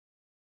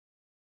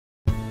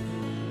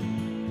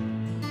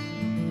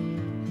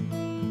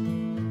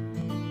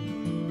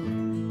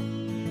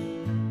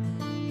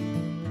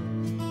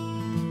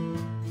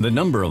The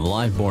number of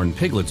live-born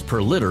piglets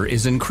per litter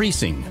is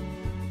increasing.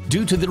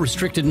 Due to the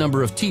restricted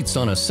number of teats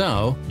on a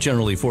sow,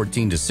 generally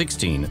 14 to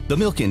 16, the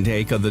milk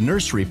intake of the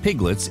nursery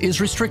piglets is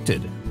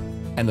restricted,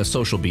 and the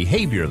social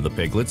behavior of the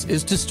piglets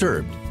is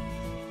disturbed.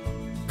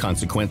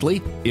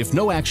 Consequently, if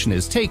no action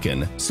is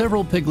taken,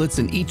 several piglets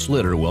in each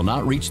litter will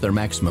not reach their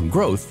maximum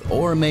growth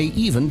or may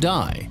even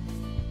die.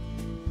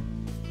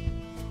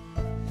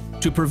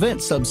 To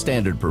prevent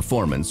substandard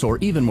performance or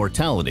even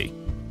mortality,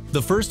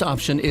 the first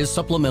option is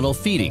supplemental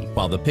feeding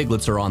while the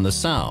piglets are on the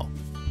sow.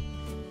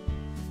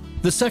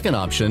 The second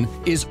option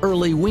is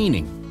early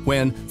weaning,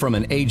 when, from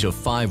an age of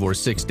 5 or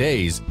 6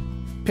 days,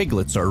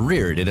 piglets are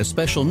reared in a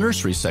special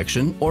nursery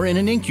section or in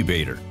an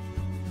incubator.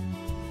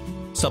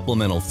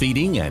 Supplemental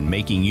feeding and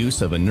making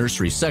use of a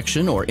nursery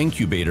section or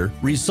incubator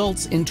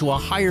results into a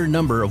higher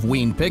number of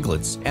weaned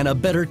piglets and a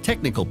better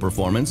technical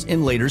performance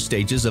in later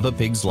stages of a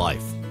pig's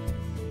life.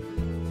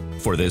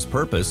 For this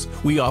purpose,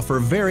 we offer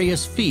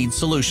various feed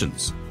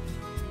solutions.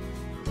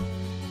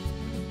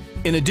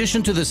 In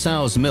addition to the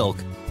sow's milk,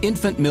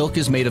 infant milk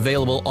is made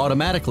available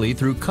automatically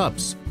through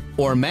cups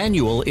or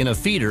manual in a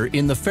feeder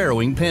in the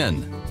farrowing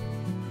pen.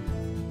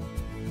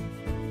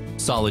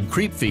 Solid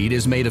creep feed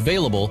is made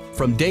available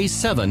from day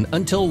 7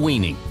 until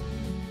weaning.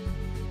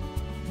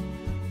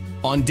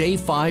 On day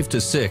 5 to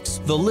 6,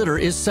 the litter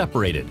is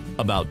separated.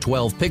 About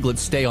 12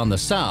 piglets stay on the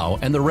sow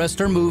and the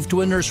rest are moved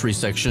to a nursery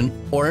section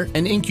or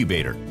an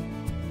incubator.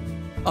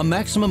 A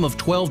maximum of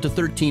 12 to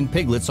 13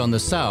 piglets on the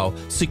sow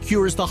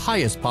secures the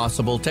highest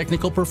possible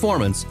technical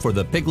performance for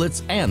the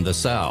piglets and the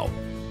sow.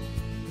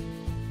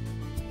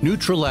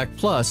 Nutrilac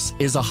Plus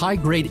is a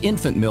high-grade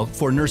infant milk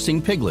for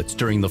nursing piglets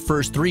during the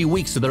first 3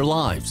 weeks of their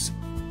lives.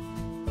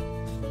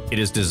 It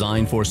is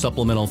designed for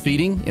supplemental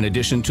feeding in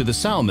addition to the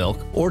sow milk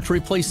or to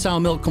replace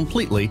sow milk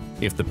completely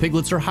if the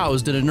piglets are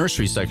housed in a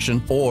nursery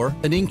section or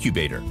an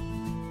incubator.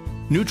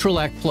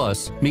 Nutrilac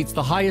Plus meets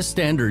the highest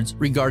standards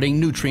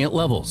regarding nutrient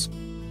levels,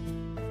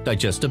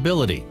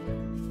 digestibility,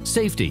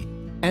 safety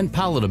and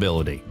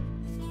palatability.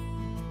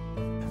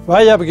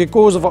 Wij hebben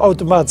gekozen voor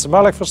automatische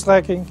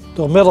melkverstrekking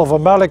door middel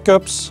van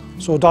melkcups,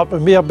 zodat we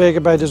meer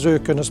biggen bij de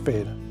zeug kunnen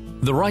spelen.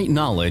 The right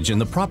knowledge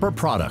and the proper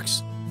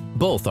products.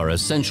 Both are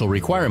essential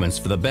requirements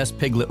for the best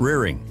piglet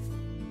rearing.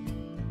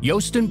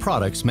 Joosten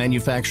Products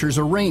manufactures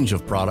a range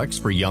of products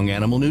for young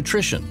animal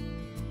nutrition.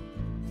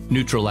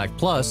 Nutrilac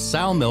Plus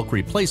sow milk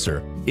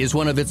replacer is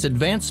one of its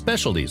advanced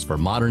specialties for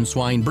modern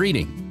swine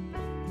breeding.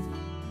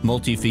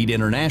 Multifeed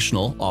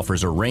International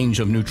offers a range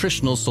of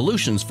nutritional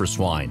solutions for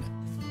swine.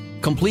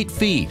 Complete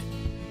feed,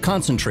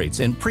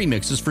 concentrates and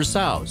premixes for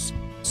sows,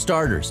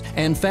 starters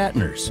and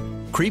fatteners,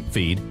 creep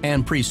feed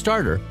and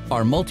pre-starter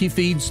are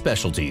multi-feed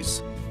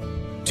specialties.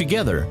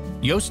 Together,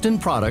 Joosten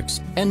Products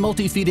and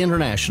Multifeed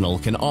International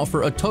can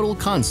offer a total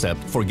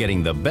concept for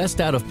getting the best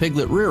out of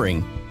piglet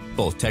rearing,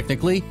 both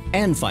technically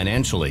and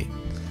financially.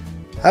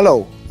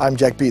 Hello, I'm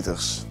Jack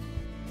Peters.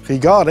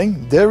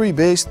 Regarding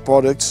dairy-based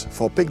products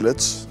for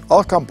piglets,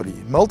 our company,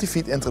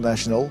 Multifeed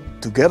International,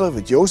 together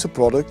with Joosten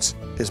Products,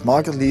 is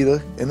market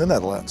leader in the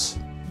Netherlands.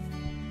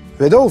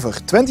 With over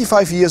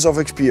 25 years of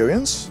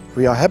experience,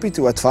 we are happy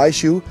to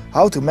advise you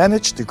how to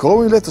manage the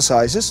growing litter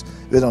sizes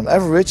with on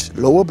average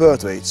lower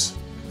birth weights,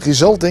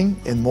 resulting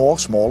in more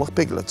smaller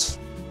piglets.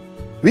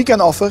 We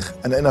can offer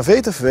an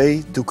innovative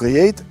way to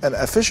create an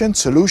efficient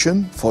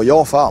solution for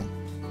your farm.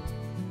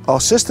 Our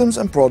systems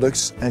and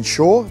products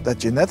ensure that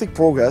genetic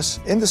progress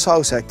in the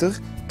sow sector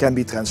can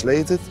be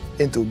translated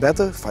into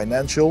better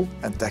financial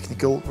and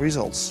technical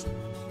results.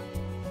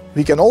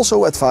 We can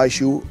also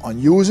advise you on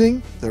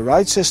using the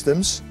right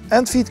systems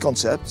and feed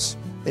concepts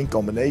in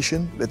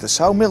combination with the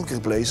sow milk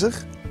replacer,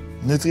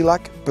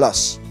 Nutrilac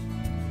Plus.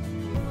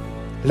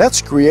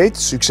 Let's create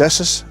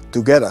successes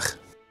together.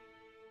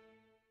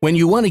 When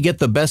you want to get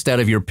the best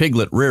out of your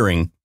piglet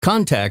rearing,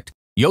 contact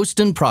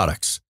Joosten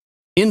Products.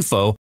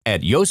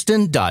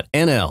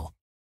 Info@joosten.nl